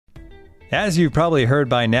As you've probably heard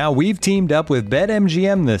by now, we've teamed up with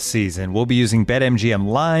BetMGM this season. We'll be using BetMGM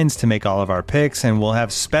lines to make all of our picks, and we'll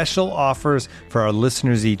have special offers for our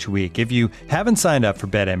listeners each week. If you haven't signed up for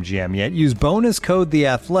BetMGM yet, use bonus code The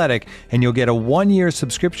Athletic, and you'll get a 1-year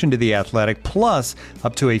subscription to The Athletic, plus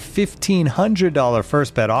up to a $1,500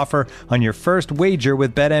 first bet offer on your first wager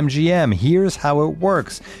with BetMGM. Here's how it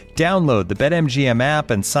works. Download the BetMGM app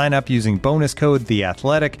and sign up using bonus code The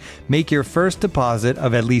Athletic. Make your first deposit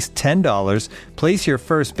of at least $10. Place your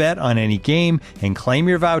first bet on any game and claim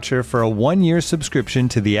your voucher for a 1-year subscription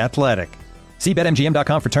to The Athletic. See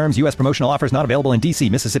BetMGM.com for terms. U.S. promotional offers not available in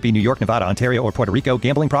D.C., Mississippi, New York, Nevada, Ontario, or Puerto Rico.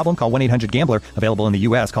 Gambling problem? Call 1-800-GAMBLER. Available in the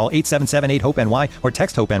U.S. Call 877-8-HOPE-NY or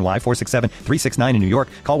text HOPE-NY 467-369 in New York.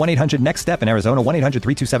 Call 1-800-NEXT-STEP in Arizona.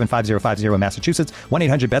 1-800-327-5050 in Massachusetts.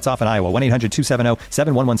 1-800-BETS-OFF in Iowa.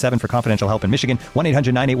 1-800-270-7117 for confidential help in Michigan.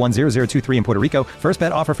 1-800-981-0023 in Puerto Rico. First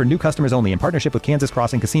bet offer for new customers only in partnership with Kansas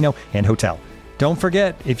Crossing Casino and Hotel. Don't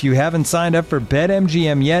forget, if you haven't signed up for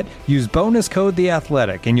BetMGM yet, use bonus code The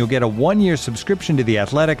Athletic, and you'll get a 1-year subscription to The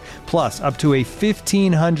Athletic, plus up to a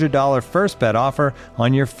 $1,500 first bet offer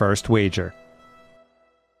on your first wager.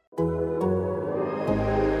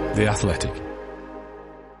 The Athletic.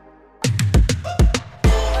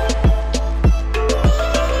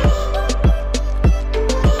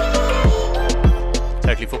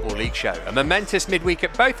 Totally Football League show. A momentous midweek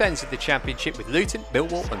at both ends of the championship with Luton,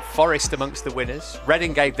 Millwall and Forest amongst the winners.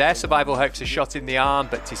 Reading gave their survival hopes a shot in the arm,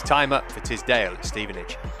 but 'tis time up for Tisdale at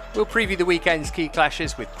Stevenage. We'll preview the weekend's key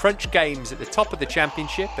clashes with crunch games at the top of the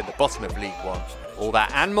championship and the bottom of League One. All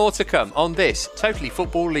that and more to come on this Totally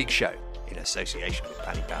Football League show in association with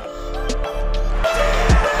Paddy Power.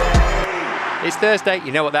 It's Thursday,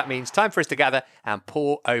 you know what that means. Time for us to gather and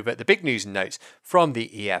pore over the big news and notes from the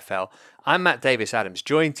EFL. I'm Matt Davis-Adams,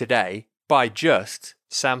 joined today by just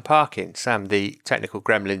Sam Parkin. Sam, the technical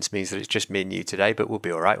gremlins means that it's just me and you today, but we'll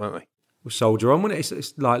be all right, won't we? We'll soldier on, won't it?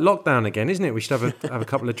 It's like lockdown again, isn't it? We should have a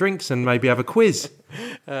couple of drinks and maybe have a quiz.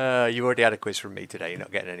 You already had a quiz from me today. You're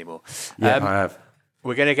not getting any more. Yeah, I have.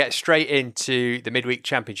 We're going to get straight into the midweek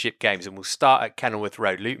championship games, and we'll start at Kenilworth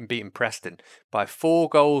Road. Luton beating Preston by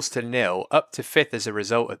 4-0, up to 5th as a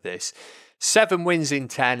result of this. 7 wins in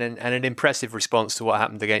 10 and an impressive response to what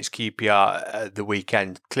happened against QPR at the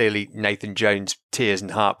weekend. Clearly, Nathan Jones' tears and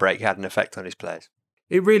heartbreak had an effect on his players.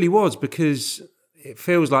 It really was, because it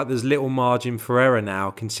feels like there's little margin for error now,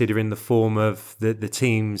 considering the form of the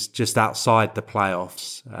teams just outside the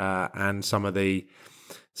playoffs and some of the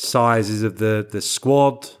sizes of the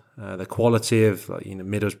squad, the quality of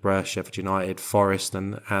Middlesbrough, Sheffield United, Forest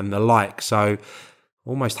and the like. So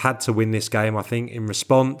almost had to win this game, I think, in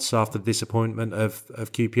response after the disappointment of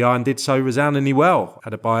QPR, and did so resoundingly well.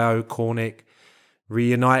 Adebayo, Cornick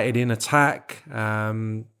reunited in attack,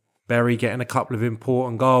 Berry getting a couple of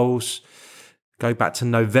important goals. Go back to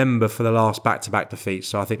November for the last back-to-back defeat.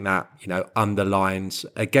 So I think that, underlines,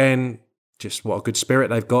 again, just what a good spirit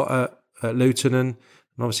they've got at Luton, and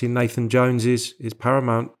obviously Nathan Jones is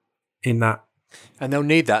paramount in that. And they'll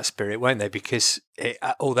need that spirit, won't they? Because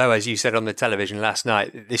although, as you said on the television last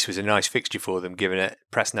night, this was a nice fixture for them, given it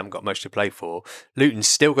Preston haven't got much to play for. Luton's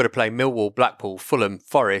still got to play Millwall, Blackpool, Fulham,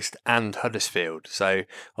 Forest and Huddersfield. So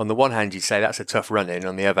on the one hand, you'd say that's a tough run-in.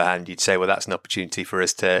 On the other hand, you'd say, well, that's an opportunity for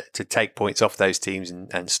us to take points off those teams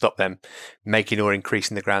and stop them making or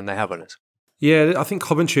increasing the ground they have on us. Yeah, I think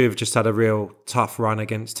Coventry have just had a real tough run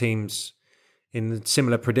against teams in a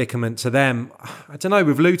similar predicament to them. I don't know,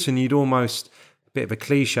 with Luton, you'd almost, a bit of a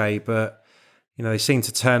cliche, but they seem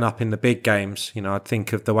to turn up in the big games. I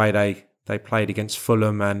think of the way they played against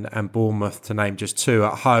Fulham and Bournemouth, to name just two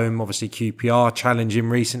at home. Obviously QPR challenging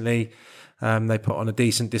recently. They put on a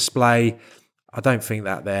decent display. I don't think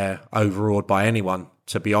that they're overawed by anyone,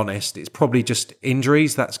 to be honest. It's probably just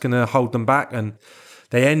injuries that's going to hold them back. And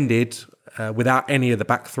they ended without any of the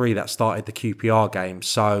back three that started the QPR game.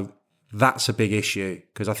 So that's a big issue,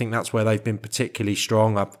 because I think that's where they've been particularly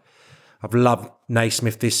strong. I've loved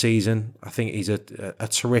Naismith this season. I think he's a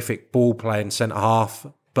terrific ball playing centre half.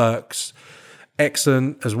 Burke's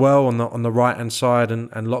excellent as well on the right hand side,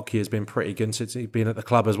 and Lockyer has been pretty good since he's been at the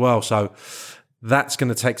club as well. So that's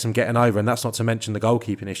going to take some getting over, and that's not to mention the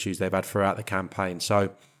goalkeeping issues they've had throughout the campaign. So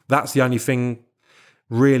that's the only thing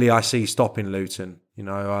really I see stopping Luton.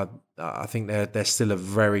 I think they're still a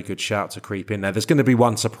very good shout to creep in there. There's going to be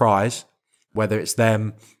one surprise, whether it's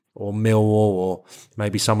them or Millwall or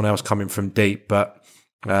maybe someone else coming from deep. But,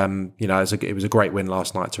 it was a great win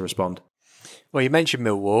last night to respond. Well, you mentioned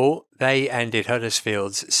Millwall. They ended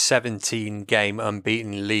Huddersfield's 17-game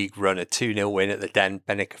unbeaten league run, a 2-0 win at the Den.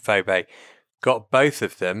 Benik Afobe got both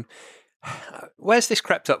of them. Where's this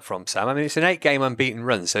crept up from, Sam? I mean, it's an 8-game unbeaten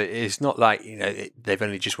run, so it's not like they've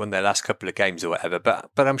only just won their last couple of games or whatever.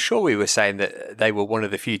 But I'm sure we were saying that they were one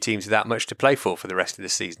of the few teams with that much to play for the rest of the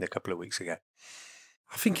season a couple of weeks ago.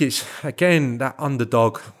 I think it's, again, that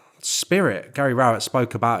underdog spirit. Gary Rowett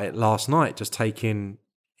spoke about it last night, just taking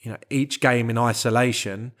each game in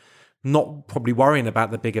isolation, not probably worrying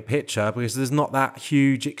about the bigger picture because there's not that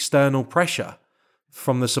huge external pressure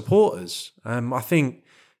from the supporters. I think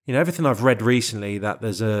everything I've read recently, that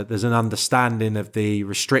there's an understanding of the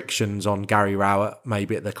restrictions on Gary Rowett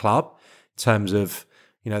maybe at the club in terms of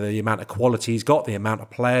the amount of quality he's got, the amount of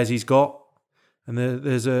players he's got. And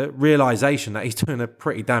there's a realisation that he's doing a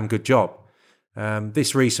pretty damn good job.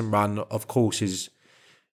 This recent run, of course, is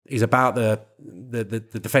about the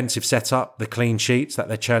defensive setup, the clean sheets that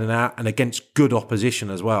they're churning out, and against good opposition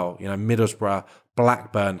as well. Middlesbrough,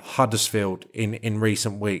 Blackburn, Huddersfield in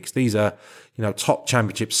recent weeks. These are top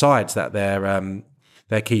Championship sides that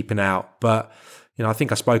they're keeping out. But I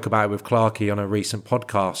think I spoke about it with Clarkey on a recent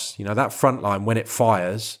podcast. That front line, when it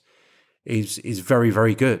fires, is very,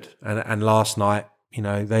 very good. And last night,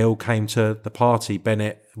 they all came to the party.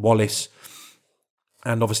 Bennett, Wallace,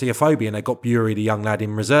 and obviously Afobe, and they got Bury, the young lad,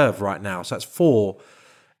 in reserve right now. So that's 4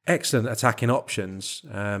 excellent attacking options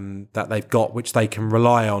that they've got, which they can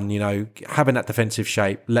rely on. Having that defensive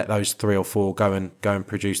shape, let those 3 or 4 go and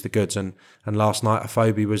produce the goods. And last night,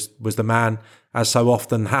 Afobe was the man, as so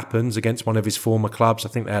often happens against one of his former clubs. I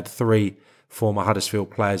think they had 3 former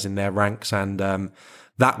Huddersfield players in their ranks, and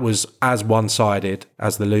that was as one-sided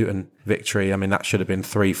as the Luton victory. I mean, that should have been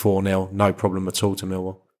 3-4-0, no problem at all to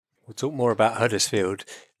Millwall. We'll talk more about Huddersfield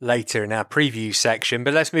later in our preview section,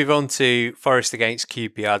 but let's move on to Forest against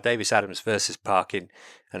QPR. Davis Adams versus Parkin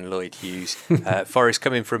and Lloyd Hughes. Forest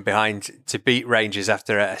coming from behind to beat Rangers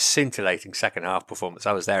after a scintillating second half performance.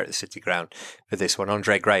 I was there at the City Ground for this one.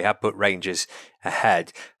 Andre Gray had put Rangers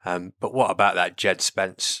ahead. But what about that Jed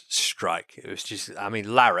Spence strike? It was just,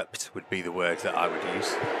 larruped would be the word that I would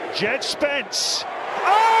use. Jed Spence.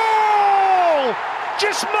 Oh!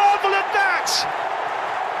 Just marvel at that!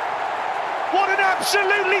 What an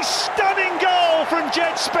absolutely stunning goal from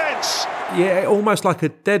Jed Spence. Yeah, almost like a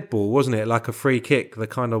dead ball, wasn't it? Like a free kick, the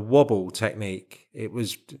kind of wobble technique. It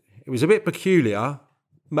was a bit peculiar,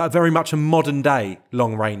 but very much a modern day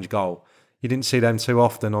long range goal. You didn't see them too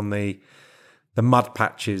often on the mud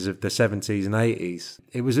patches of the 70s and 80s.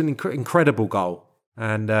 It was an incredible goal.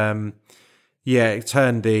 And it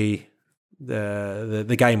turned the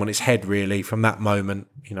game on its head, really, from that moment.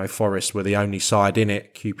 Forest were the only side in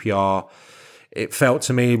it. QPR, it felt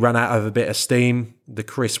to me, ran out of a bit of steam. The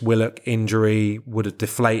Chris Willock injury would have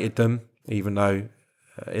deflated them, even though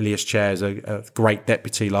Ilias Chair is a great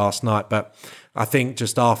deputy last night. But I think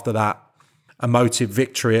just after that emotive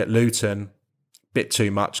victory at Luton, bit too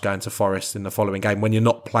much going to Forest in the following game when you're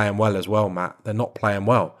not playing well as well, Matt. They're not playing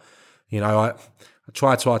well. I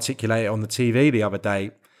tried to articulate it on the TV the other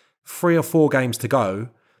day. 3 or 4 games to go.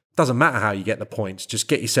 Doesn't matter how you get the points. Just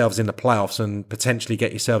get yourselves in the playoffs and potentially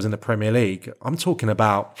get yourselves in the Premier League. I'm talking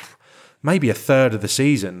about maybe a third of the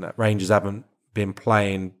season that Rangers haven't been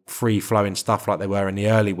playing free-flowing stuff like they were in the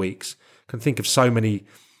early weeks. I can think of so many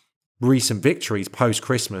recent victories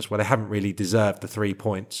post-Christmas where they haven't really deserved the 3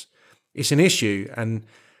 points. It's an issue, and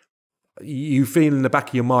you feel in the back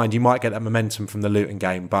of your mind you might get that momentum from the Luton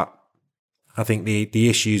game, but I think the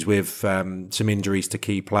issues with some injuries to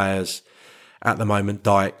key players at the moment,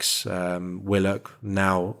 Dykes, Willock,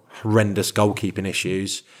 now horrendous goalkeeping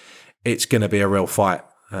issues, it's going to be a real fight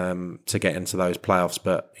to get into those playoffs.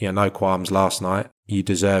 But no qualms last night. You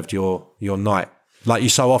deserved your night, like you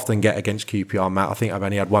so often get against QPR, Matt. I think I've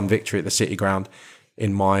only had 1 victory at the City Ground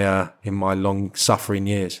in my long suffering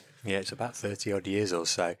years. Yeah, it's about 30 odd years or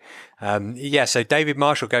so. So David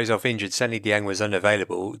Marshall goes off injured. Sonny Dieng was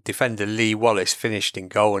unavailable. Defender Lee Wallace finished in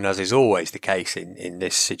goal, and as is always the case in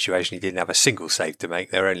this situation, he didn't have a single save to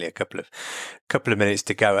make. There were only a couple of minutes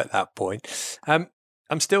to go at that point.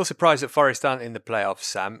 I'm still surprised that Forest aren't in the playoffs,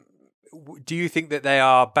 Sam. Do you think that they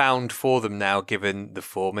are bound for them now, given the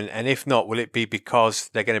form? And if not, will it be because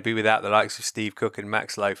they're going to be without the likes of Steve Cook and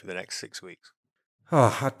Max Lowe for the next 6 weeks?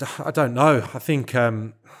 Oh, I don't know. I think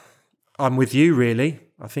I'm with you, really.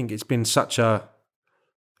 I think it's been such a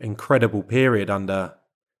incredible period under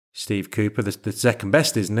Steve Cooper, the second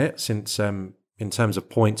best, isn't it, since in terms of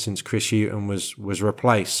points since Chris Hughton was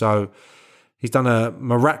replaced. So he's done a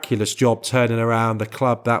miraculous job turning around a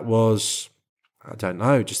club that was, I don't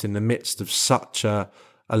know, just in the midst of such a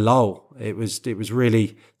lull. It was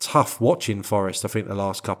really tough watching Forest, I think, the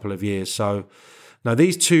last couple of years. So now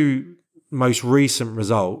these 2 most recent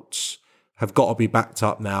results have got to be backed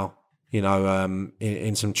up now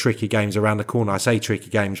in some tricky games around the corner. I say tricky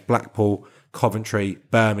games: Blackpool, Coventry,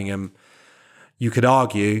 Birmingham. You could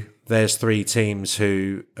argue there's 3 teams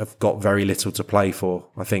who have got very little to play for.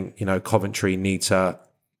 I think, Coventry need to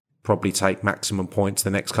probably take maximum points the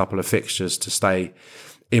next couple of fixtures to stay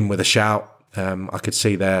in with a shout. I could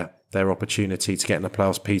see their opportunity to get in the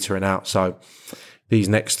playoffs petering out. So these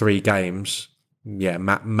next 3 games,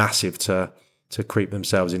 massive to creep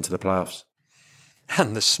themselves into the playoffs.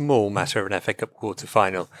 And the small matter of an FA Cup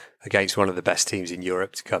quarter-final against one of the best teams in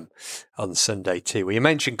Europe to come on Sunday too. Well, you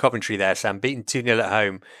mentioned Coventry there, Sam, beaten 2-0 at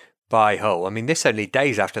home by Hull. I mean, this only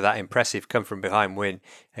days after that impressive come-from-behind win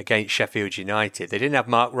against Sheffield United. They didn't have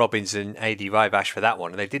Mark Robins and Adi Vivash for that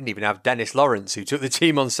one, and they didn't even have Dennis Lawrence, who took the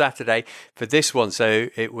team on Saturday for this one. So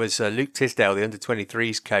it was Luke Tisdale, the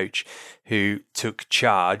under-23s coach, who took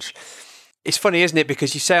charge. It's funny, isn't it?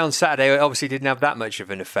 Because you say on Saturday it obviously didn't have that much of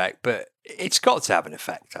an effect, but it's got to have an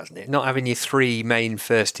effect, hasn't it? Not having your 3 main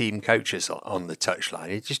first-team coaches on the touchline.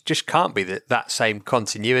 It just can't be that same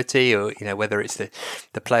continuity, or whether it's the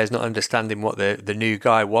players not understanding what the new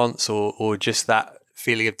guy wants, or just that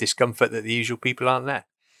feeling of discomfort that the usual people aren't there.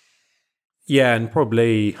 Yeah, and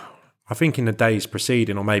probably, I think in the days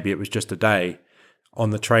preceding, or maybe it was just a day on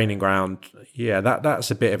the training ground, that's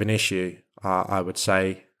a bit of an issue, I would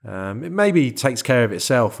say. It maybe takes care of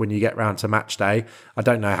itself when you get round to match day. I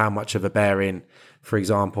don't know how much of a bearing, for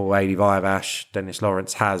example, Adi Vivash, Dennis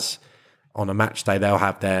Lawrence has on a match day. They'll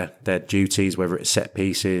have their duties, whether it's set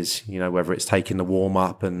pieces, whether it's taking the warm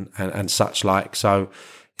up and such like. So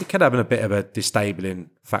it could have a bit of a disabling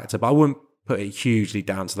factor, but I wouldn't put it hugely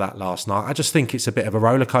down to that last night. I just think it's a bit of a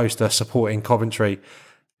roller coaster supporting Coventry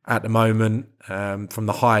at the moment, from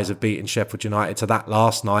the highs of beating Sheffield United to that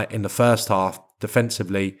last night in the first half.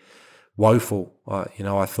 Defensively woeful,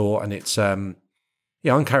 I thought, and it's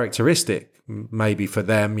uncharacteristic maybe for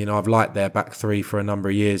them. I've liked their back 3 for a number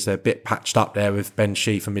of years. They're a bit patched up there with Ben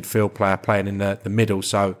Sheaf, a midfield player, playing in the middle.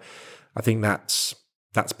 So I think that's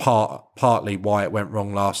partly why it went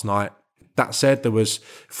wrong last night. That said, there was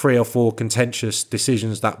 3 or 4 contentious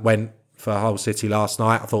decisions that went for Hull City last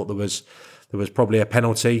night. I thought there was probably a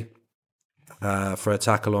penalty for a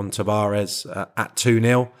tackle on Tavares at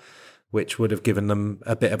 2-0. Which would have given them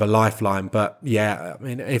a bit of a lifeline. But yeah, I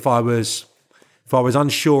mean, if I was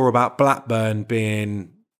unsure about Blackburn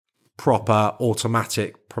being proper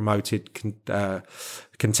automatic promoted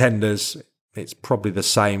contenders, it's probably the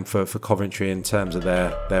same for Coventry in terms of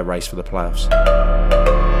their race for the playoffs.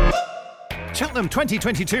 Cheltenham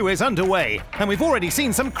 2022 is underway, and we've already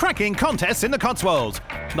seen some cracking contests in the Cotswolds.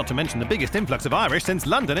 Not to mention the biggest influx of Irish since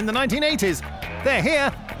London in the 1980s. They're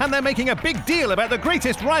here, and they're making a big deal about the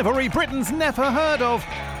greatest rivalry Britain's never heard of.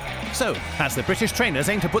 So, as the British trainers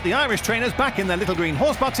aim to put the Irish trainers back in their little green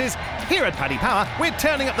horse boxes, here at Paddy Power, we're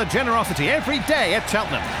turning up the generosity every day at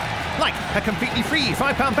Cheltenham. Like a completely free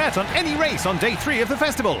 £5 bet on any race on day 3 of the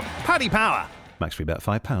festival. Paddy Power. Max free bet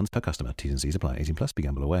 £5 per customer. T's and C's apply. 18 plus.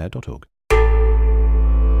 BeGambleAware.org.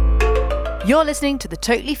 You're listening to the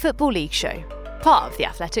Totally Football League Show, part of the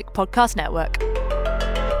Athletic Podcast Network.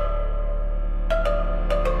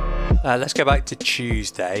 Let's go back to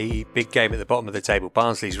Tuesday. Big game at the bottom of the table.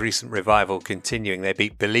 Barnsley's recent revival continuing. They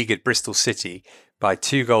beat beleaguered Bristol City by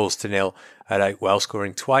 2-0 at Oakwell,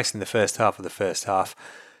 scoring twice in the first half of the first half.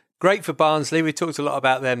 Great for Barnsley. We talked a lot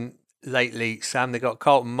about them lately, Sam. They got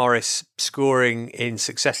Carlton Morris scoring in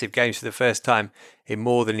successive games for the first time in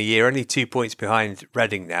more than a year, only 2 points behind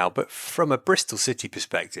Reading now. But from a Bristol City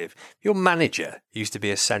perspective, your manager used to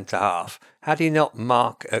be a centre-half. How do you not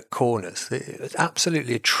mark at corners? It was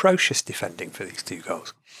absolutely atrocious defending for these 2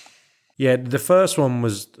 goals. Yeah, the first one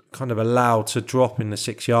was kind of allowed to drop in the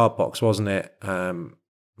 6-yard box, wasn't it?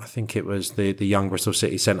 I think it was the young Bristol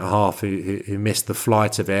City centre-half who missed the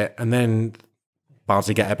flight of it. And then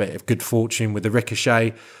Barnsley get a bit of good fortune with the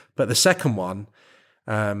ricochet. But the second one,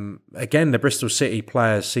 again, the Bristol City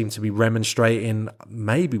players seem to be remonstrating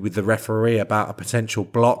maybe with the referee about a potential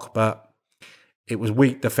block, but it was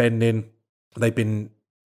weak defending. They've been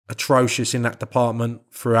atrocious in that department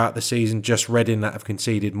throughout the season, just Reading that have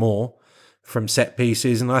conceded more from set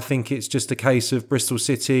pieces. And I think it's just a case of Bristol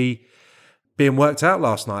City being worked out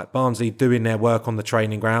last night. Barnsley doing their work on the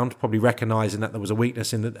training ground, probably recognising that there was a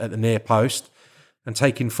weakness at the near post and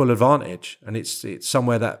taking full advantage. And it's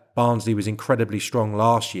somewhere that Barnsley was incredibly strong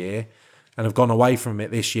last year and have gone away from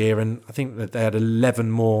it this year. And I think that they had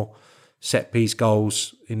 11 more set-piece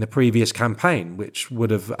goals in the previous campaign, which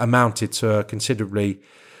would have amounted to a considerably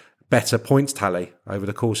better points tally over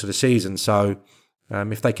the course of the season. So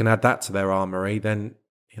if they can add that to their armoury, then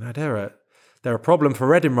they're a problem for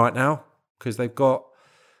Reading right now, because they've got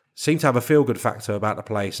seem to have a feel-good factor about the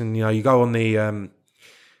place. And, you go on the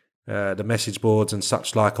message boards and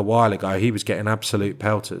such like a while ago, he was getting absolute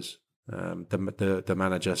pelters, the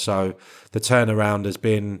manager. So the turnaround has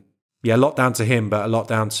been, a lot down to him, but a lot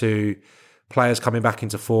down to players coming back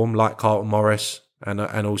into form like Carlton Morris and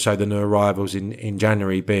also the new arrivals in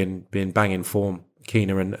January being banging form.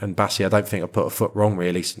 Keener and Bassi, I don't think have put a foot wrong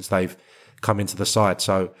really since they've come into the side.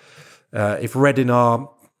 So if Reading are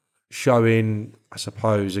showing, I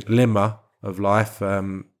suppose, a glimmer of life,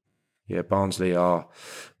 Barnsley are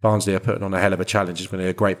putting on a hell of a challenge. It's going to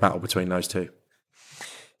be a great battle between those two.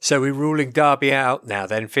 So we're ruling Derby out now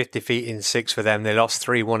then, 5 defeat in 6 for them. They lost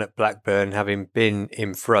 3-1 at Blackburn, having been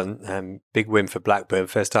in front. Big win for Blackburn.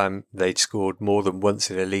 First time they'd scored more than once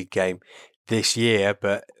in a league game this year,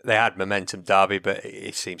 but they had momentum, Derby, but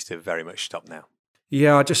it seems to have very much stopped now.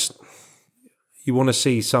 Yeah, you want to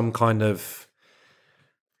see some kind of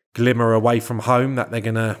glimmer away from home that they're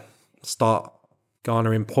going to start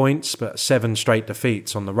garnering points, but 7 straight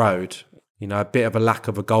defeats on the road. A bit of a lack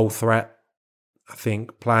of a goal threat. I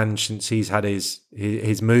think Plange, since he's had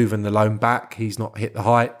his move and the loan back, he's not hit the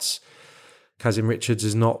heights. Kazim Richards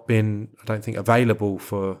has not been, I don't think, available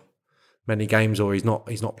for many games, or he's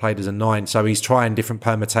not played as a 9. So he's trying different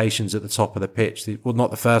permutations at the top of the pitch. Well,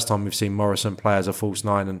 not the first time we've seen Morrison play as a false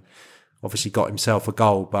 9 and obviously got himself a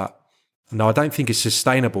goal. But no, I don't think it's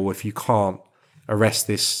sustainable if you can't arrest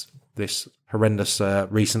this horrendous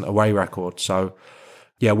recent away record. So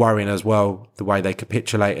worrying as well the way they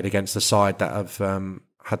capitulated against the side that have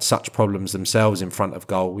had such problems themselves in front of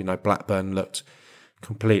goal. Blackburn looked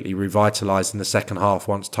completely revitalised in the second half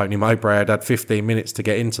once Tony Mowbray had 15 minutes to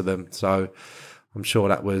get into them. So I'm sure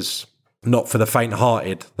that was not for the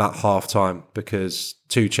faint-hearted, that half-time, because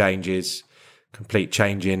 2 changes, complete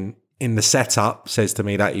change in the setup says to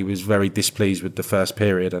me that he was very displeased with the first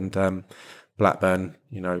period, and Blackburn,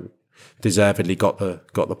 deservedly got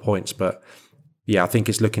the points. But I think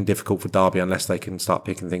it's looking difficult for Derby unless they can start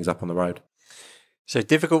picking things up on the road. So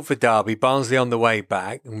difficult for Derby. Barnsley on the way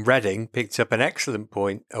back, and Reading picked up an excellent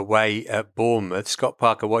point away at Bournemouth. Scott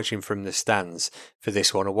Parker watching from the stands for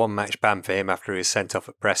this one, a 1-match ban for him after he was sent off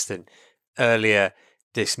at Preston earlier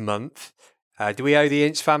this month. Do we owe the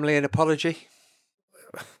Ince family an apology?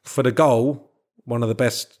 For the goal, one of the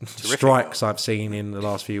best strikes I've seen in the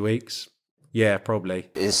last few weeks. Yeah, probably.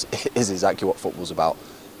 It is exactly what football's about.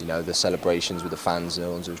 The celebrations with the fans, the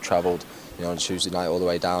ones who've travelled, on Tuesday night all the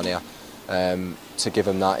way down here. To give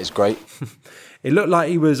him that is great. It looked like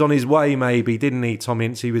he was on his way, maybe, didn't he, Tom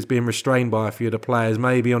Ince? He was being restrained by a few of the players,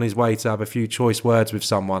 maybe on his way to have a few choice words with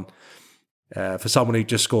someone. For someone who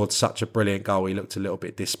just scored such a brilliant goal, he looked a little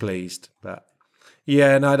bit displeased. But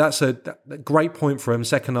that's a great point for him.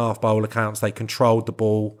 Second half, by all accounts, they controlled the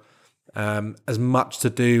ball. As much to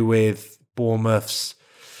do with Bournemouth's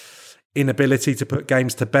inability to put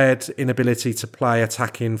games to bed, inability to play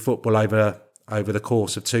attacking football over the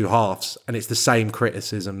course of 2 halves. And it's the same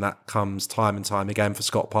criticism that comes time and time again for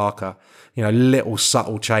Scott Parker. Little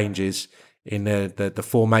subtle changes in the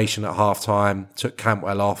formation at half time, took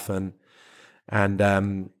Cantwell off and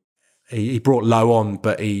he brought Lowe on,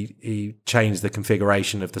 but he changed the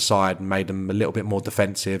configuration of the side and made them a little bit more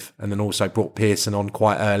defensive, and then also brought Pearson on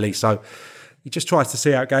quite early. So he just tries to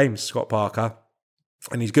see out games, Scott Parker,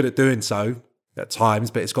 and he's good at doing so at times,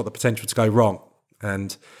 but it's got the potential to go wrong.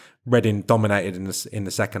 And Reading dominated in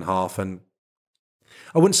the second half, and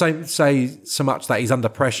I wouldn't say so much that he's under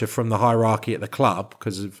pressure from the hierarchy at the club,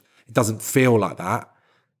 because it doesn't feel like that,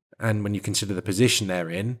 and when you consider the position they're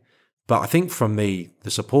in. But I think from the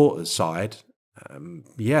supporters' side, I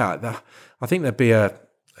think there'd be a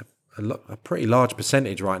pretty large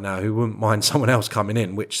percentage right now who wouldn't mind someone else coming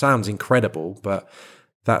in, which sounds incredible, but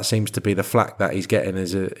that seems to be the flack that he's getting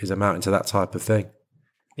is amounting to that type of thing.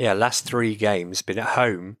 Yeah, last 3 games been at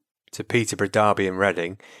home to Peterborough, Derby and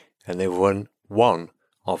Reading, and they've won 1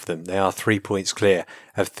 of them. They are 3 points clear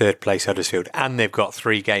of third place Huddersfield, and they've got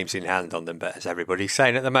 3 games in hand on them. But as everybody's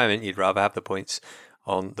saying at the moment, you'd rather have the points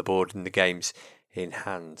on the board than the games in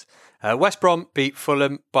hand. West Brom beat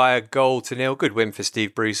Fulham by a 1-0. Good win for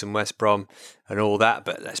Steve Bruce and West Brom and all that,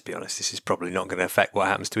 but let's be honest, this is probably not going to affect what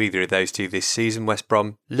happens to either of those two this season. West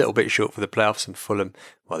Brom a little bit short for the playoffs, and Fulham,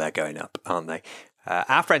 well, they're going up, aren't they?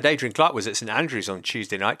 Our friend Adrian Clark was at St Andrews on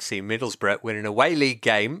Tuesday night to see Middlesbrough win an away league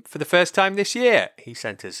game for the first time this year. He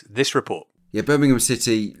sent us this report. Yeah, Birmingham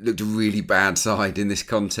City looked a really bad side in this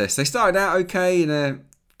contest. They started out okay in a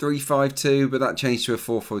 3-5-2, but that changed to a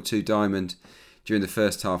 4-4-2 diamond during the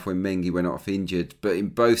first half when Mengi went off injured. But in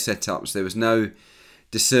both setups, there was no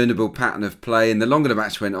discernible pattern of play, and the longer the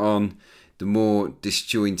match went on, the more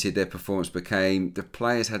disjointed their performance became. The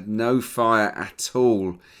players had no fire at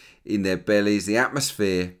all in their bellies. The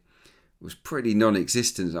atmosphere was pretty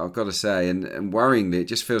non-existent, I've got to say, and worryingly, it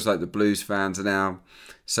just feels like the Blues fans are now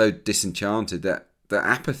so disenchanted that the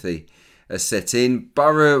apathy has set in.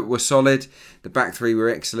 Borough were solid. The back three were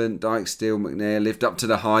excellent. Dyke, Steele, McNair lived up to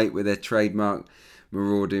the hype with their trademark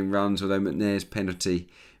marauding runs, although McNair's penalty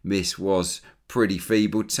miss was pretty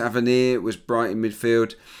feeble. Tavernier was bright in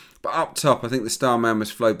midfield. But up top, I think the star man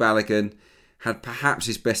was Flo Balogun. Had perhaps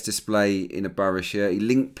his best display in a Borough shirt. He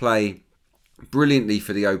linked play brilliantly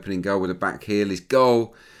for the opening goal with a back heel. His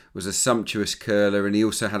goal was a sumptuous curler, and he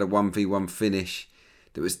also had a 1v1 finish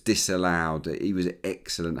that was disallowed. He was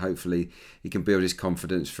excellent. Hopefully he can build his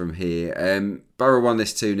confidence from here. Borough won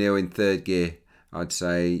this 2-0 in third gear, I'd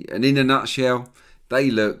say. And in a nutshell,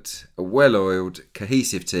 they looked a well-oiled,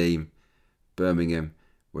 cohesive team. Birmingham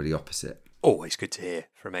were the opposite. Always good to hear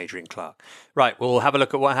from Adrian Clark. Right, we'll have a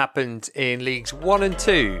look at what happened in Leagues 1 and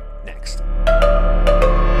 2 next.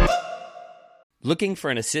 Looking for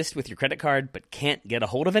an assist with your credit card but can't get a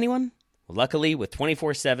hold of anyone? Luckily, with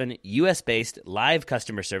 24/7 US-based live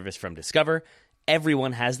customer service from Discover,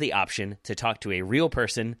 everyone has the option to talk to a real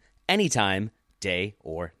person anytime, day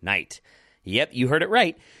or night. Yep, you heard it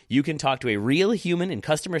right. You can talk to a real human in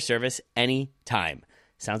customer service anytime.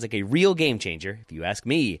 Sounds like a real game changer, if you ask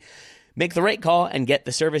me. Make the right call and get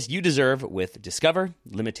the service you deserve with Discover.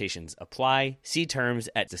 Limitations apply. See terms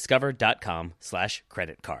at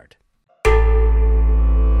discover.com/creditcard.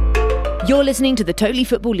 You're listening to the Totally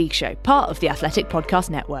Football League Show, part of the Athletic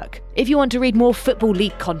Podcast Network. If you want to read more Football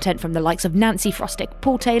League content from the likes of Nancy Frostick,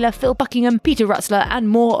 Paul Taylor, Phil Buckingham, Peter Rutzler, and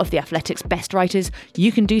more of the Athletic's best writers,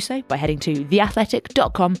 you can do so by heading to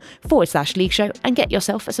theathletic.com/league show and get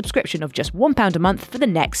yourself a subscription of just £1 a month for the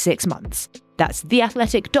next 6 months. That's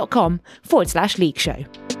theathletic.com/league show.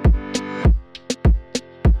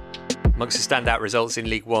 Amongst the standout results in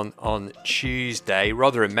League One on Tuesday,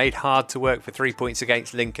 Rotherham made hard to work for 3 points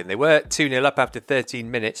against Lincoln. They were 2-0 up after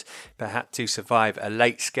 13 minutes, but had to survive a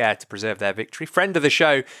late scare to preserve their victory. Friend of the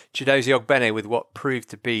show, Chidozie Ogbene, with what proved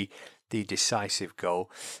to be the decisive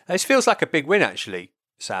goal. This feels like a big win, actually,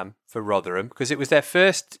 Sam, for Rotherham, because it was their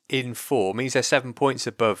first in 4, means they're 7 points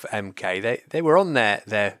above MK. They were on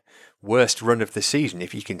their worst run of the season,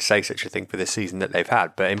 if you can say such a thing for the season that they've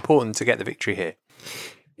had, but important to get the victory here.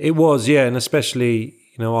 It was, yeah, and especially,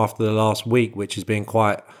 after the last week, which has been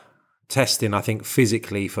quite testing, I think,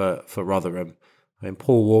 physically for Rotherham. I mean,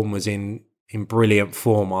 Paul Warne was in brilliant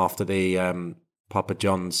form after the Papa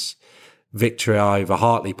John's victory over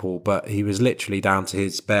Hartlepool, but he was literally down to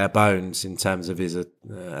his bare bones in terms of his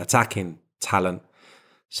attacking talent.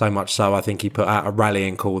 So much so, I think he put out a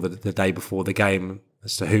rallying call the day before the game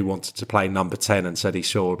as to who wanted to play number 10, and said he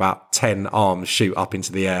saw about 10 arms shoot up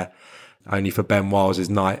into the air, only for Ben Wiles'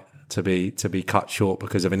 night to be cut short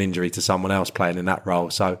because of an injury to someone else playing in that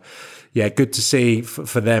role. So, yeah, good to see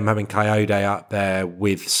for them having Coyote up there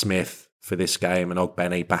with Smith for this game, and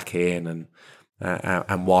Ogbene back in,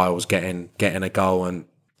 and Wiles getting a goal. And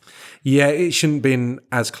yeah, it shouldn't have been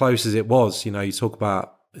as close as it was. You talk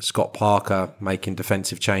about Scott Parker making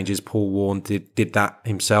defensive changes. Paul Warne did that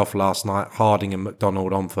himself last night. Harding and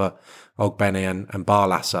McDonald on for Ogbene and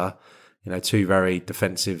Barlasser. Two very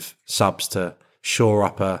defensive subs to shore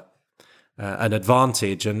up an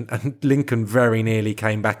advantage, and Lincoln very nearly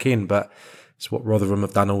came back in, but it's what Rotherham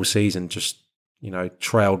have done all season, just,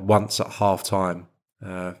 trailed once at half-time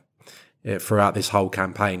throughout this whole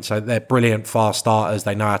campaign. So they're brilliant fast starters.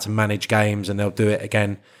 They know how to manage games, and they'll do it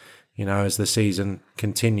again, as the season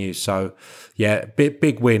continues. So, yeah,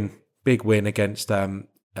 big win against a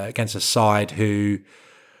side who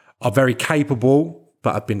are very capable,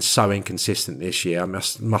 but have been so inconsistent this year.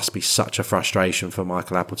 Must be such a frustration for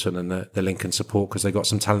Michael Appleton and the Lincoln support, because they've got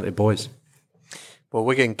some talented boys. Well,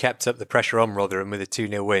 Wigan kept up the pressure on Rotherham with a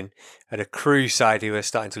 2-0 win at a Crewe side who are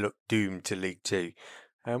starting to look doomed to League Two.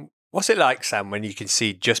 What's it like, Sam, when you can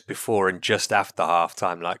see just before and just after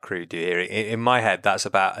half-time like Crewe do here? In my head, that's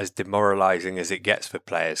about as demoralising as it gets for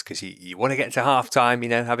players, because you want to get to half-time,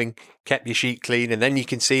 having kept your sheet clean, and then you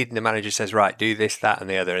concede and the manager says, right, do this, that and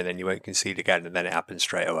the other, and then you won't concede again, and then it happens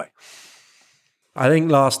straight away. I think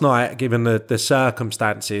last night, given the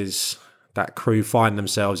circumstances that Crewe find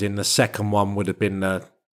themselves in, the second one would have been the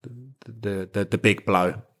big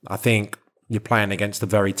blow. I think you're playing against a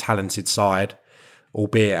very talented side,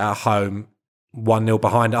 albeit at home, 1-0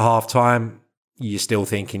 behind at half-time. You're still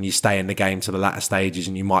thinking you stay in the game to the latter stages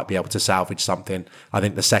and you might be able to salvage something. I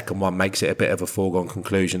think the second one makes it a bit of a foregone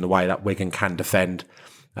conclusion, the way that Wigan can defend,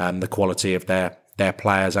 the quality of their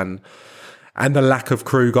players and the lack of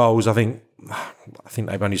Crewe goals. I think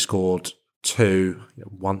they've only scored 2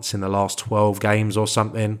 once in the last 12 games or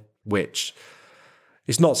something, which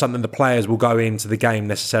it's not something the players will go into the game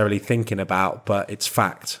necessarily thinking about, but it's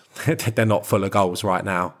fact. They're not full of goals right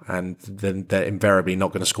now, and then they're invariably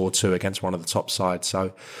not going to score 2 against one of the top sides.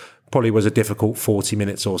 So probably was a difficult 40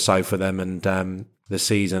 minutes or so for them, and the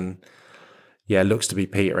season, looks to be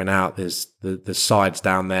petering out. There's the sides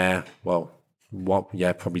down there,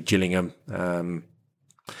 probably Gillingham,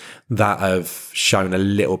 that have shown a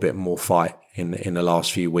little bit more fight in the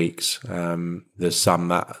last few weeks. There's some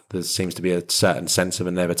that there seems to be a certain sense of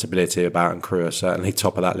inevitability about, and Crewe are certainly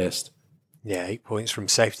top of that list. Yeah, 8 points from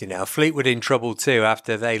safety now. Fleetwood in trouble too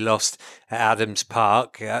after they lost at Adams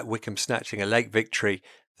Park. Wycombe snatching a late victory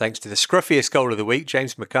thanks to the scruffiest goal of the week.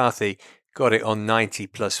 James McCarthy got it on 90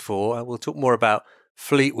 plus 4. We'll talk more about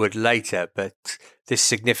Fleetwood later, but this is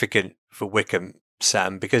significant for Wycombe,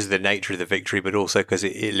 Sam, because of the nature of the victory, but also because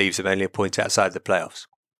it leaves them only a point outside the playoffs.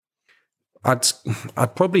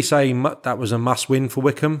 I'd probably say that was a must-win for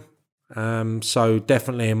Wycombe. So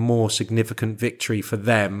definitely a more significant victory for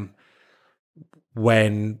them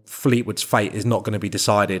when Fleetwood's fate is not going to be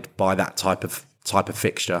decided by that type of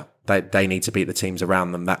fixture. They need to beat the teams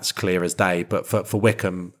around them. That's clear as day. But for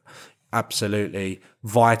Wycombe, absolutely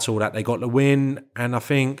vital that they got the win. And I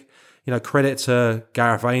think, credit to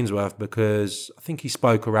Gareth Ainsworth, because I think he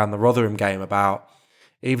spoke around the Rotherham game about,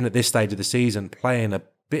 even at this stage of the season, playing a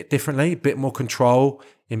bit differently, a bit more control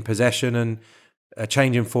in possession and a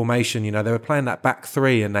change in formation. They were playing that back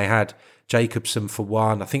 3 and they had Jacobson for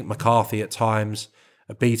one, I think McCarthy at times,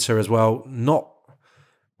 Abita as well, not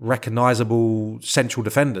recognisable central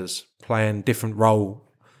defenders playing different role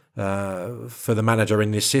for the manager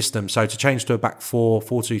in this system. So to change to a back 4,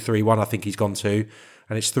 4-2-3-1, I think he's gone to,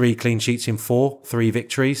 and it's 3 clean sheets in 3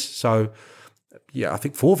 victories. So I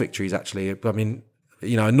think 4 victories actually. I mean,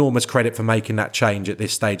 enormous credit for making that change at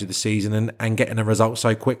this stage of the season and getting a result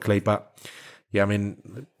so quickly. But I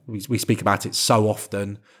mean, we speak about it so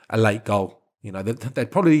often, a late goal.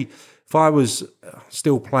 They'd probably, if I was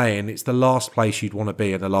still playing, it's the last place you'd want to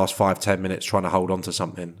be in the last 5-10 minutes trying to hold on to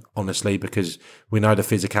something, honestly, because we know the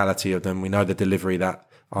physicality of them. We know the delivery that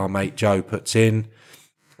our mate Joe puts in.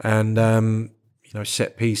 And,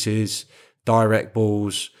 set pieces, direct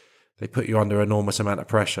balls, they put you under an enormous amount of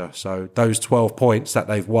pressure. So those 12 points that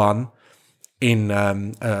they've won in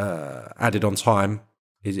added on time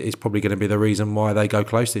is probably going to be the reason why they go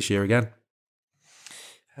close this year again.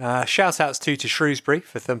 Shout outs to Shrewsbury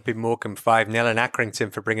for thumping Morecambe 5-0 and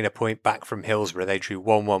Accrington for bringing a point back from Hillsborough. They drew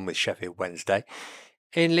 1-1 with Sheffield Wednesday.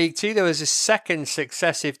 In League 2, there was a second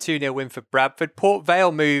successive 2-0 win for Bradford. Port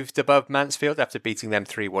Vale moved above Mansfield after beating them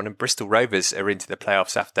 3-1, and Bristol Rovers are into the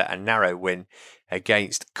playoffs after a narrow win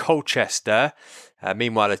against Colchester.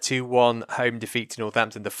 Meanwhile, a 2-1 home defeat to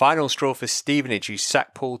Northampton. The final straw for Stevenage, who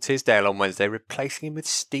sacked Paul Tisdale on Wednesday, replacing him with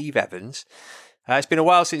Steve Evans. It's been a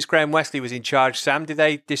while since Graham Wesley was in charge. Sam, did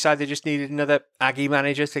they decide they just needed another Aggie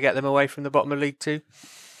manager to get them away from the bottom of League 2?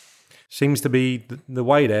 Seems to be the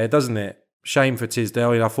way there, doesn't it? Shame for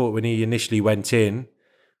Tisdale. I thought when he initially went in,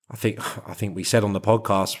 I think we said on the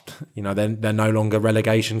podcast, they're no longer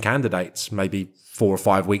relegation candidates, maybe 4 or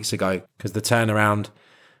 5 weeks ago, because the turnaround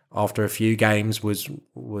after a few games was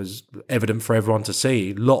evident for everyone to see.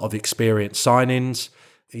 A lot of experienced signings.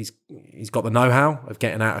 He's got the know-how of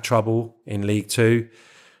getting out of trouble in League 2.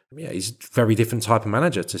 He's a very different type of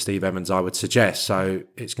manager to Steve Evans, I would suggest. So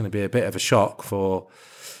it's going to be a bit of a shock for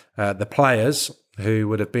the players who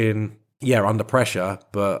would have been under pressure,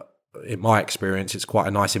 but in my experience, it's quite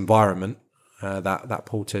a nice environment that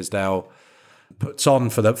Paul Tisdale puts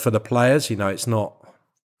on for the players. It's not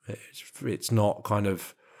kind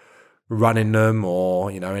of running them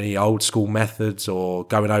or any old school methods or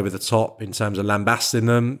going over the top in terms of lambasting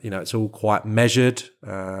them. It's all quite measured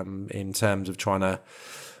in terms of trying to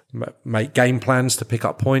make game plans to pick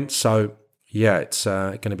up points. So it's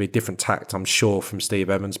going to be a different tact, I'm sure, from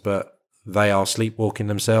Steve Evans, but they are sleepwalking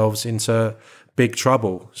themselves into big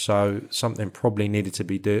trouble. So something probably needed to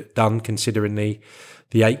be done considering the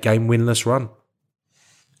 8-game winless run.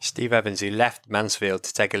 Steve Evans, who left Mansfield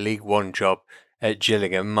to take a League One job at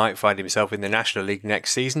Gillingham, might find himself in the National League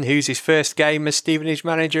next season. Who's his first game as Stevenage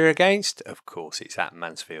manager against? Of course, it's at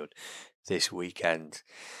Mansfield this weekend.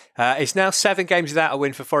 It's now 7 games without a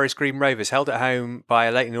win for Forest Green Rovers, held at home by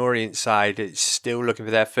a Leyton Orient side. It's still looking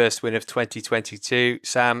for their first win of 2022.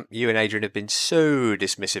 Sam, you and Adrian have been so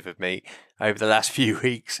dismissive of me over the last few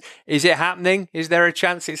weeks. Is it happening? Is there a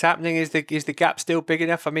chance it's happening? Is the gap still big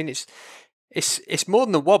enough? I mean, it's more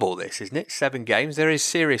than a wobble, this, isn't it? 7 games. There is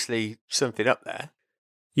seriously something up there.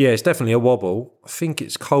 Yeah, it's definitely a wobble. I think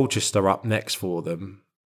it's Colchester up next for them.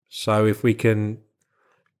 So if we can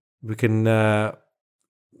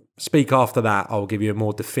speak after that. I'll give you a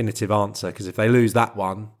more definitive answer, because if they lose that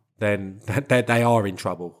one, then they are in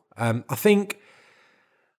trouble. I think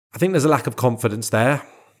there's a lack of confidence there.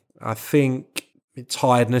 I think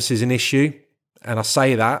tiredness is an issue, and I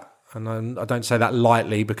say that, and I don't say that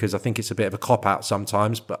lightly, because I think it's a bit of a cop-out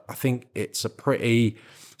sometimes, but I think it's a pretty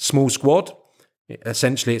small squad.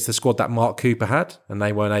 Essentially, it's the squad that Mark Cooper had, and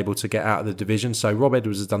they weren't able to get out of the division. So Rob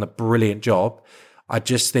Edwards has done a brilliant job. I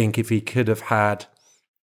just think if he could have had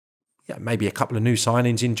maybe a couple of new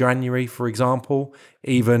signings in January, for example,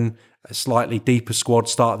 even a slightly deeper squad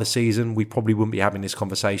start of the season, we probably wouldn't be having this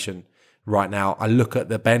conversation right now. I look at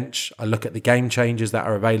the bench, I look at the game changers that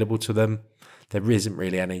are available to them. There isn't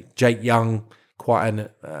really any. Jake Young, quite an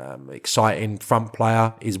exciting front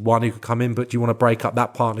player, is one who could come in, but do you want to break up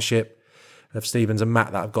that partnership of Stevens and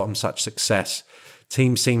Matt that have gotten such success?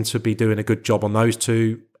 Teams seem to be doing a good job on those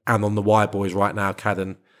two and on the wide boys right now,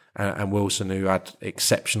 Cadden and Wilson, who had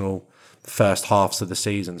exceptional first halves of the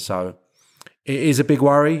season. So it is a big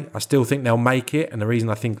worry. I still think they'll make it, and the reason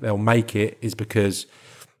I think they'll make it is because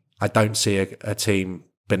I don't see a team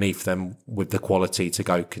beneath them with the quality to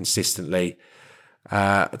go consistently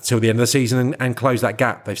till the end of the season and close that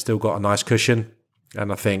gap. They've still got a nice cushion,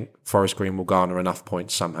 and I think Forest Green will garner enough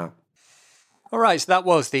points somehow. All right, so that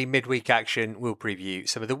was the midweek action. We'll preview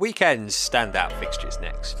some of the weekend's standout fixtures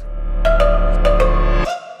next.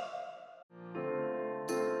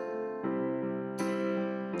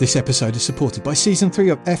 This episode is supported by Season 3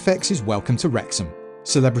 of FX's Welcome to Wrexham.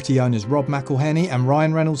 Celebrity owners Rob McElhenney and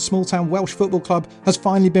Ryan Reynolds' small-town Welsh football club has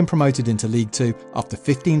finally been promoted into League 2 after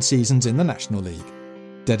 15 seasons in the National League.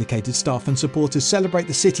 Dedicated staff and supporters celebrate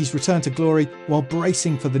the city's return to glory while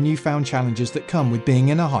bracing for the newfound challenges that come with being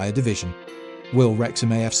in a higher division. Will Wrexham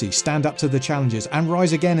AFC stand up to the challenges and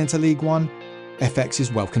rise again into League 1?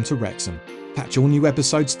 FX's Welcome to Wrexham. Catch all new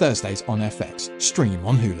episodes Thursdays on FX. Stream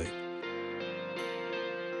on Hulu.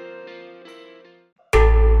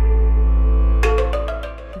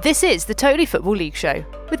 This is the Totally Football League Show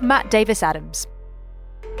with Matt Davis-Adams.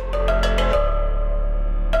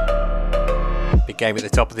 Big game at the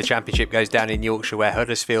top of the Championship goes down in Yorkshire, where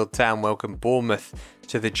Huddersfield Town welcome Bournemouth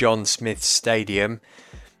to the John Smith Stadium.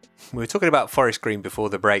 We were talking about Forest Green before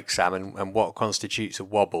the break, Sam, and what constitutes a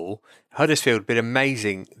wobble. Huddersfield been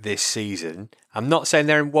amazing this season. I'm not saying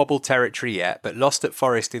they're in wobble territory yet, but lost at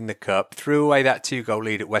Forest in the Cup, threw away that 2-goal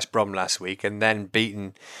lead at West Brom last week, and then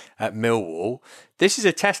beaten at Millwall. This is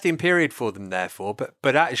a testing period for them, therefore,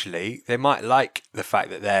 but actually they might like the fact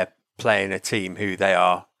that they're playing a team who they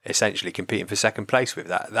are essentially competing for second place with.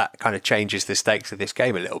 That kind of changes the stakes of this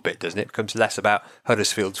game a little bit, doesn't it? It becomes less about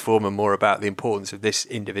Huddersfield's form and more about the importance of this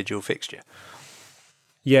individual fixture.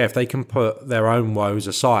 Yeah, if they can put their own woes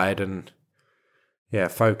aside and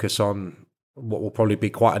focus on what will probably be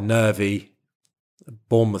quite a nervy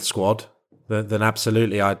Bournemouth squad, then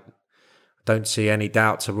absolutely I don't see any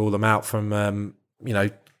doubt to rule them out from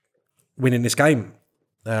winning this game.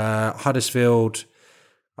 Huddersfield,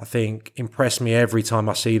 I think, impress me every time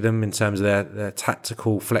I see them in terms of their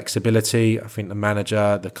tactical flexibility. I think the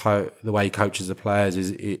manager, the way he coaches the players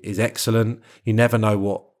is excellent. You never know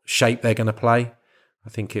what shape they're going to play. I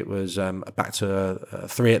think it was back to a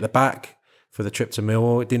 3 at the back for the trip to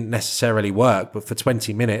Millwall. It didn't necessarily work, but for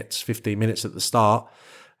 20 minutes, 15 minutes at the start,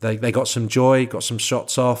 they got some joy, got some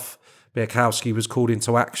shots off. Białkowski was called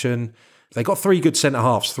into action. They got 3 good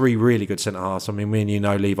centre-halves, 3 really good centre-halves. I mean, me and you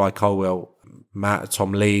know Levi Colwell, Matt,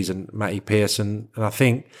 Tom Lees and Matty Pearson. And I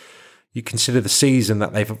think you consider the season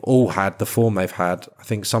that they've all had, the form they've had, I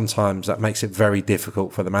think sometimes that makes it very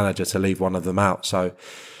difficult for the manager to leave one of them out. So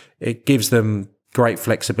it gives them great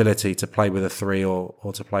flexibility to play with a 3 or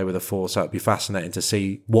to play with a 4. So it'd be fascinating to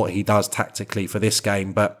see what he does tactically for this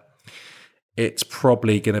game. But it's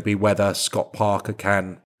probably going to be whether Scott Parker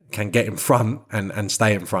can get in front and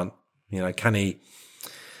stay in front. Can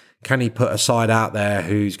he put a side out there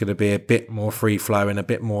who's going to be a bit more free-flowing, a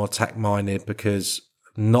bit more attack-minded, because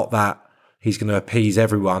not that he's going to appease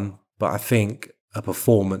everyone, but I think a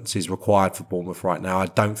performance is required for Bournemouth right now. I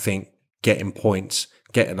don't think getting points,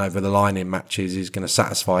 getting over the line in matches is going to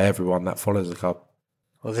satisfy everyone that follows the club.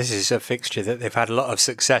 Well, this is a fixture that they've had a lot of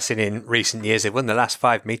success in recent years. They've won the last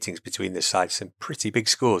 5 meetings between the sides, some pretty big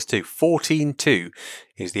scores too. 14-2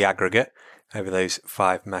 is the aggregate over those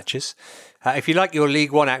 5 matches. If you like your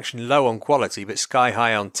League One action low on quality but sky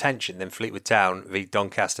high on tension, then Fleetwood Town v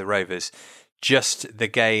Doncaster Rovers, just the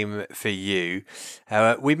game for you.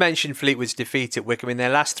 We mentioned Fleetwood's defeat at Wycombe. In their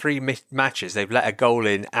last 3 matches, they've let a goal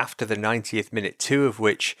in after the 90th minute, 2 of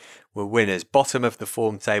which were winners. Bottom of the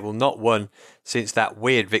form table, not won since that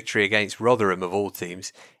weird victory against Rotherham of all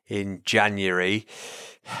teams in January.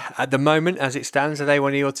 At the moment, as it stands, are they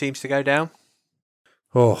one of your teams to go down?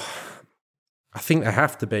 Oh, I think they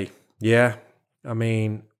have to be. Yeah. I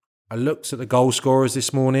mean, I looked at the goal scorers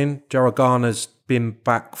this morning. Gerald Garner's been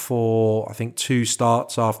back for, I think, 2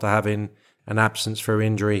 starts after having an absence through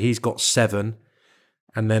injury. He's got 7.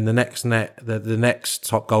 And then the next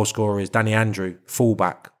top goal scorer is Danny Andrew,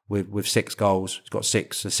 fullback, with 6 goals. He's got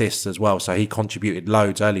 6 assists as well. So he contributed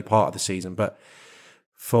loads early part of the season. But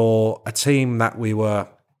for a team that we were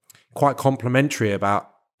quite complimentary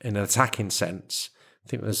about in an attacking sense, I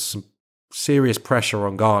think there's some serious pressure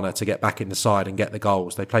on Garner to get back in the side and get the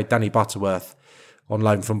goals. They played Danny Butterworth on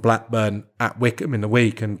loan from Blackburn at Wickham in the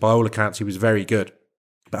week, and by all accounts he was very good,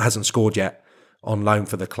 but hasn't scored yet on loan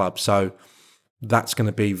for the club. So that's going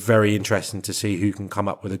to be very interesting to see who can come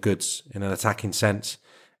up with the goods in an attacking sense.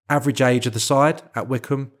 Average age of the side at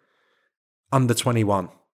Wickham, under 21.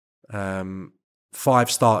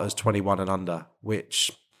 5 starters, 21 and under,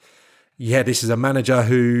 which, yeah, this is a manager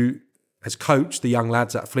who has coached the young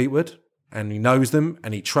lads at Fleetwood, and he knows them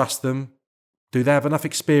and he trusts them. Do they have enough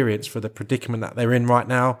experience for the predicament that they're in right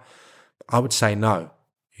now? I would say no.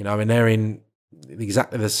 And they're in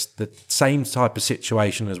exactly the same type of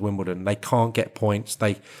situation as Wimbledon. They can't get points.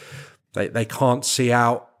 They can't see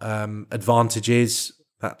out advantages.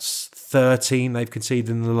 That's 13 they've conceded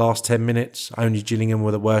in the last 10 minutes. Only Gillingham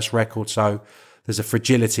with a worse record. So there's a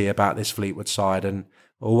fragility about this Fleetwood side. And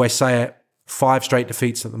I always say it, 5 straight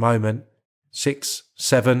defeats at the moment, 6,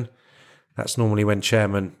 7. That's normally when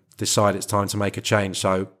chairmen decide it's time to make a change.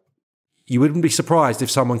 So you wouldn't be surprised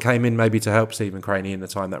if someone came in maybe to help Stephen Craney in the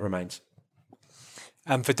time that remains.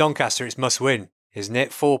 And for Doncaster, it's must win, isn't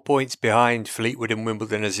it? 4 points behind Fleetwood and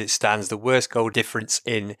Wimbledon as it stands, the worst goal difference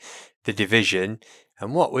in the division.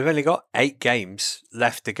 And we've only got 8 games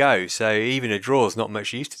left to go. So even a draw is not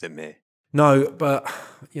much use to them here. No, but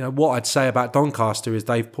what I'd say about Doncaster is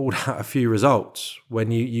they've pulled out a few results.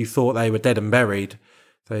 When you thought they were dead and buried,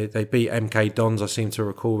 they beat MK Dons, I seem to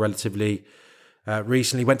recall, relatively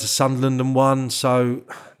recently. Went to Sunderland and won. So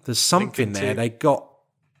there's something there. They got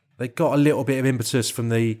a little bit of impetus from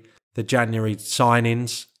the January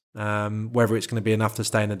signings. Whether it's going to be enough to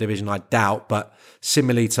stay in the division, I doubt. But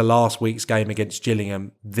similarly to last week's game against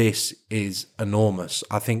Gillingham, this is enormous.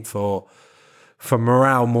 I think for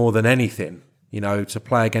morale more than anything, to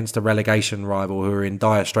play against a relegation rival who are in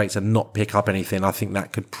dire straits and not pick up anything, I think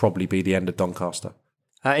that could probably be the end of Doncaster.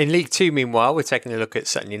 In League 2, meanwhile, we're taking a look at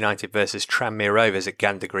Sutton United versus Tranmere Rovers at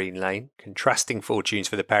Gander Green Lane. Contrasting fortunes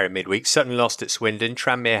for the pair in midweek. Sutton lost at Swindon.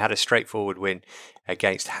 Tranmere had a straightforward win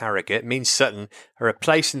against Harrogate. It means Sutton are a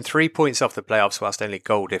place and 3 points off the playoffs, whilst only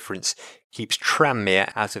goal difference keeps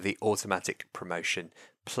Tranmere out of the automatic promotion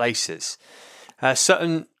places.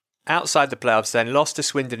 Sutton outside the playoffs then, lost to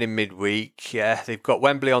Swindon in midweek. They've got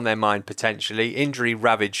Wembley on their mind potentially.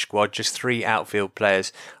 Injury-ravaged squad, just 3 outfield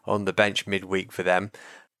players on the bench midweek for them.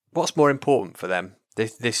 What's more important for them?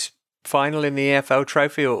 This final in the EFL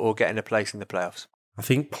Trophy or getting a place in the playoffs? I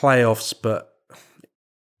think playoffs, but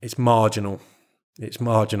it's marginal. It's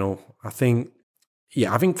marginal. I think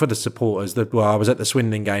for the supporters, I was at the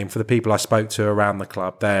Swindon game, for the people I spoke to around the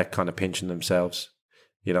club, they're kind of pinching themselves.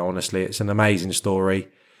 Honestly, it's an amazing story.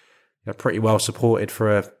 Pretty well supported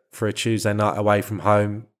for a Tuesday night away from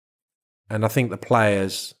home. And I think the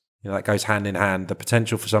players, that goes hand in hand. The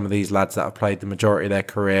potential for some of these lads that have played the majority of their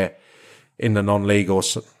career in the non-league, or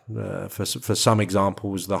for some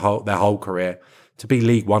examples, their whole career, to be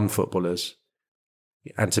League One footballers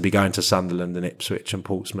and to be going to Sunderland and Ipswich and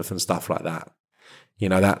Portsmouth and stuff like that.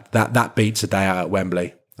 That beats a day out at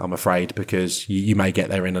Wembley, I'm afraid, because you may get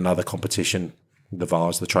there in another competition, the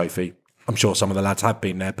Vase, the trophy. I'm sure some of the lads have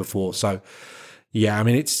been there before. So,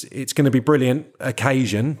 it's going to be a brilliant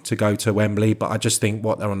occasion to go to Wembley, but I just think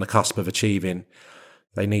what they're on the cusp of achieving,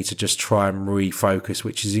 they need to just try and refocus,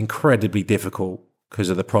 which is incredibly difficult because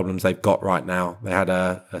of the problems they've got right now. They had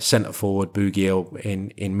a centre-forward, Bougiel,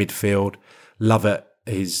 in midfield. Lovett,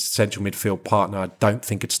 his central midfield partner, I don't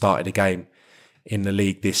think had started a game in the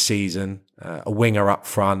league this season. A winger up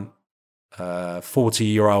front.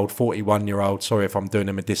 41-year-old, sorry if I'm doing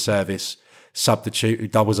him a disservice, substitute who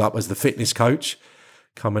doubles up as the fitness coach,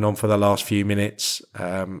 coming on for the last few minutes.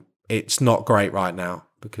 It's not great right now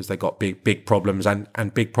because they got big problems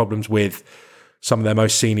and big problems with some of their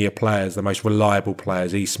most senior players, the most reliable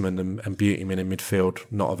players, Eastman and Beautyman in midfield,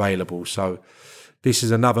 not available. So this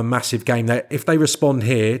is another massive game. If they respond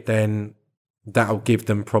here, then that'll give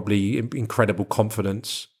them probably incredible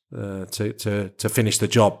confidence to finish the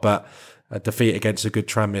job. But a defeat against a good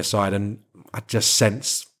Tranmere side, and I just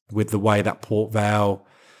sense with the way that Port Vale,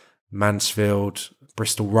 Mansfield,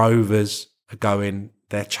 Bristol Rovers are going,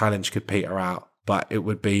 their challenge could peter out. But it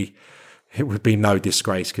would be no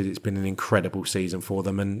disgrace because it's been an incredible season for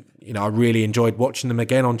them. And, I really enjoyed watching them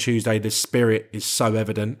again on Tuesday. The spirit is so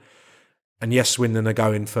evident. And yes, Swindon are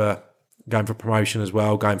going for promotion as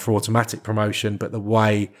well, going for automatic promotion. But the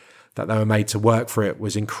way that they were made to work for it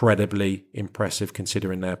was incredibly impressive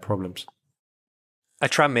considering their problems. Are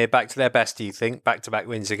Tranmere back to their best, do you think? Back-to-back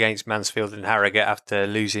wins against Mansfield and Harrogate after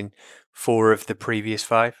losing 4 of the previous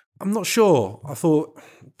 5? I'm not sure. I thought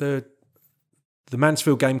the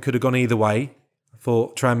Mansfield game could have gone either way. I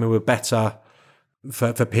thought Tranmere were better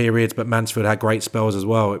for periods, but Mansfield had great spells as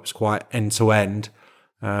well. It was quite end-to-end.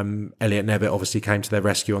 Elliot Nevitt obviously came to their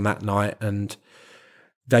rescue on that night, and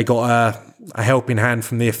they got a helping hand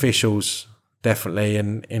from the officials, definitely,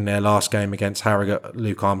 in their last game against Harrogate.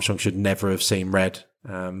 Luke Armstrong should never have seen red.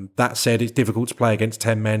 That said, it's difficult to play against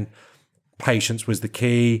 10 men. Patience was the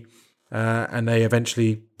key, and they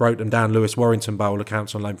eventually broke them down. Lewis Warrington, bowler,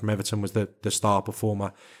 counts on loan from Everton, was the star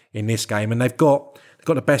performer in this game. And they've got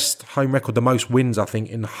the best home record, the most wins, I think,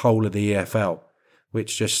 in the whole of the EFL,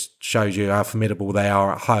 which just shows you how formidable they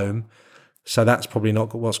are at home. So that's probably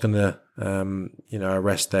not what's going to,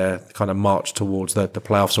 arrest their kind of march towards the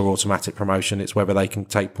playoffs or automatic promotion. It's whether they can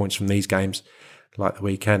take points from these games like the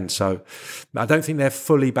weekend. So I don't think they're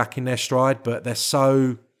fully back in their stride, but they're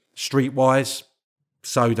so streetwise,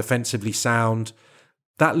 so defensively sound.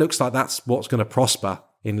 That looks like that's what's going to prosper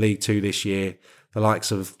in League Two this year. The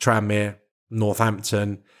likes of Tranmere,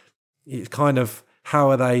 Northampton. It's kind of, how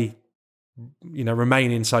are they,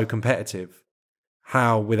 remaining so competitive?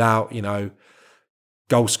 How, without,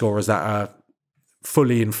 goal scorers that are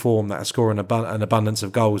fully informed, that are scoring an abundance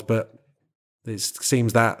of goals. But it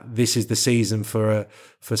seems that this is the season for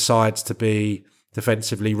sides to be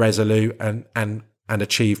defensively resolute and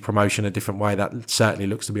achieve promotion a different way. That certainly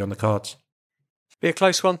looks to be on the cards. Be a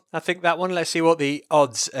close one, I think, that one. Let's see what the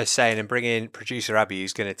odds are saying and bring in producer Abby,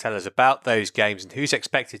 who's going to tell us about those games and who's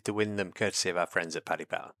expected to win them, courtesy of our friends at Paddy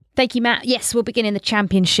Power. Thank you, Matt. Yes, we'll begin in the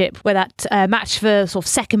Championship, where that match for sort of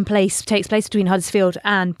second place takes place between Huddersfield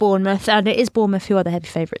and Bournemouth. And it is Bournemouth who are the heavy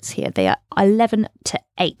favourites here. They are 11-8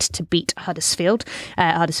 to beat Huddersfield.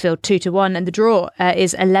 Huddersfield 2-1, and the draw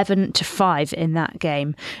is 11-5 in that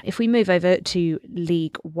game. If we move over to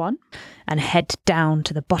League One and head down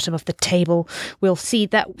to the bottom of the table, we'll see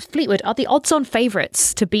that Fleetwood are the odds-on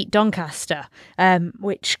favourites to beat Doncaster,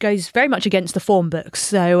 which goes very much against the form books.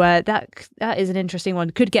 So that is an interesting one.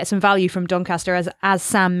 Could get some value from Doncaster, as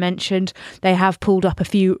Sam mentioned. They have pulled up a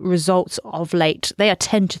few results of late. They are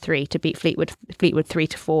 10-3 to beat Fleetwood. Fleetwood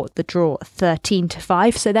 3-4. The draw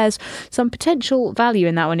 13-5. So there's some potential value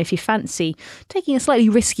in that one if you fancy taking a slightly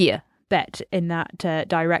riskier bet in that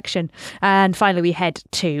direction. And finally, we head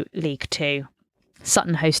to League Two.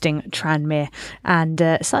 Sutton hosting Tranmere, and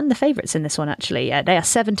Sutton the favourites in this one, actually. They are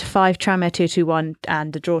 7-5, Tranmere 2-1,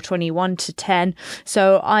 and the draw 21-10.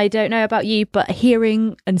 So I don't know about you, but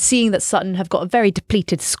hearing and seeing that Sutton have got a very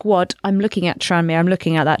depleted squad, I'm looking at Tranmere, I'm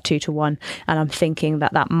looking at that 2-1, and I'm thinking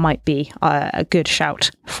that might be a good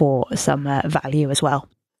shout for some value as well.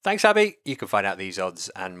 Thanks, Abby. You can find out these odds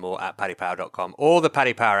and more at paddypower.com or the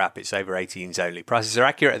Paddy Power app. It's over 18s only. Prices are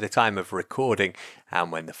accurate at the time of recording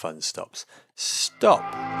and when the fun stops. Stop.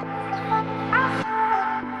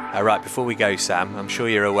 All right, before we go, Sam, I'm sure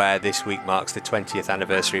you're aware this week marks the 20th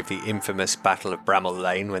anniversary of the infamous Battle of Bramall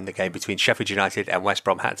Lane, when the game between Sheffield United and West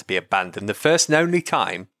Brom had to be abandoned. The first and only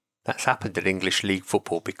time that's happened in English League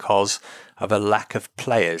football because of a lack of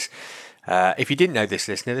players. If you didn't know this,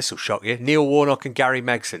 listener, this will shock you. Neil Warnock and Gary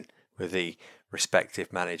Megson were the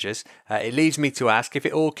respective managers. It leads me to ask, if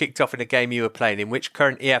it all kicked off in a game you were playing, in which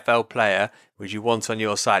current EFL player would you want on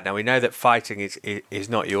your side? Now, we know that fighting is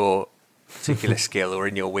not your particular skill or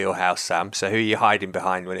in your wheelhouse, Sam. So who are you hiding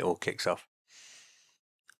behind when it all kicks off?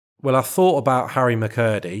 Well, I thought about Harry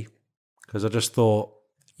McCurdy, because I just thought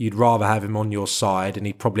you'd rather have him on your side and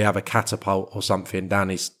he'd probably have a catapult or something down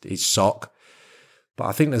his sock. But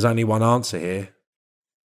I think there's only one answer here.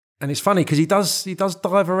 And it's funny because he does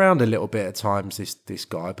dive around a little bit at times, this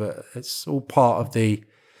guy, but it's all part of the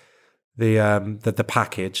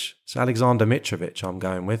package. It's Alexander Mitrovic I'm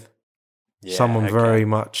going with. Yeah, someone very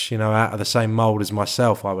much, out of the same mould as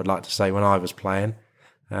myself, I would like to say, when I was playing.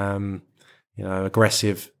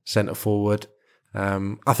 Aggressive centre forward.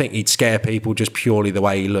 I think he'd scare people just purely the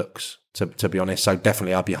way he looks, to be honest. So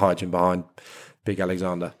definitely I'd be hiding behind Big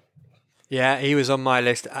Alexander. Yeah, he was on my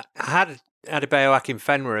list. I had Adebayo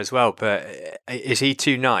Akinfenwa as well, but is he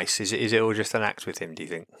too nice? Is it all just an act with him, do you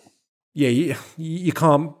think? Yeah, you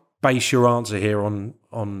can't base your answer here on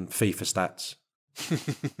FIFA stats,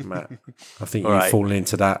 Matt. I think you've fallen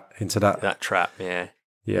into that trap. Yeah,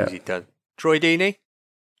 easy done. Troy Deeney,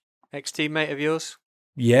 Ex-teammate of yours?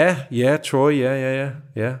 Yeah, Troy,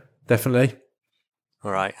 yeah, definitely.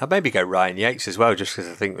 All right. I'd maybe go Ryan Yates as well, just because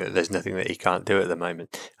I think that there's nothing that he can't do at the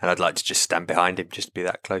moment. And I'd like to just stand behind him, just to be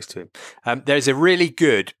that close to him. There's a really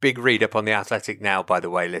good big read up on The Athletic now, by the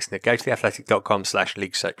way, listener. Go to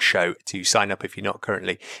theathletic.com/league show to sign up if you're not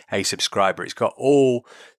currently a subscriber. It's got all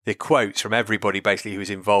the quotes from everybody basically who was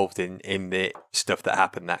involved in the stuff that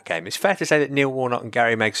happened that game. It's fair to say that Neil Warnock and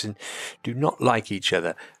Gary Megson do not like each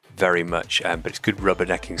other very much, but it's good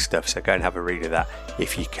rubbernecking stuff, so go and have a read of that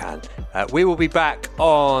if you can. We will be back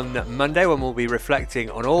on Monday when we'll be reflecting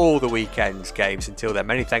on all the weekend's games. Until then,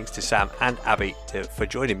 many thanks to Sam and Abby for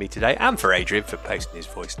joining me today, and for Adrian for posting his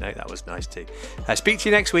voice note. That was nice too. Speak to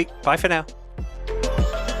you next week. Bye for now.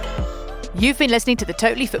 You've been listening to the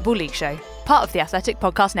Totally Football League Show, part of the Athletic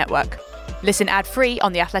Podcast Network. Listen ad-free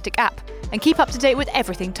on the Athletic app and keep up to date with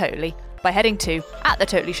everything Totally by heading to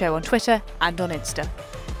 @TheTotally Show on Twitter and on Insta.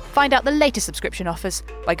 Find out the latest subscription offers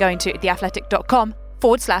by going to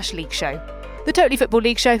theathletic.com/league show. The Totally Football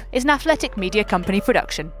League Show is an Athletic Media Company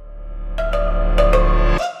production.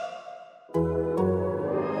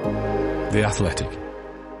 The Athletic.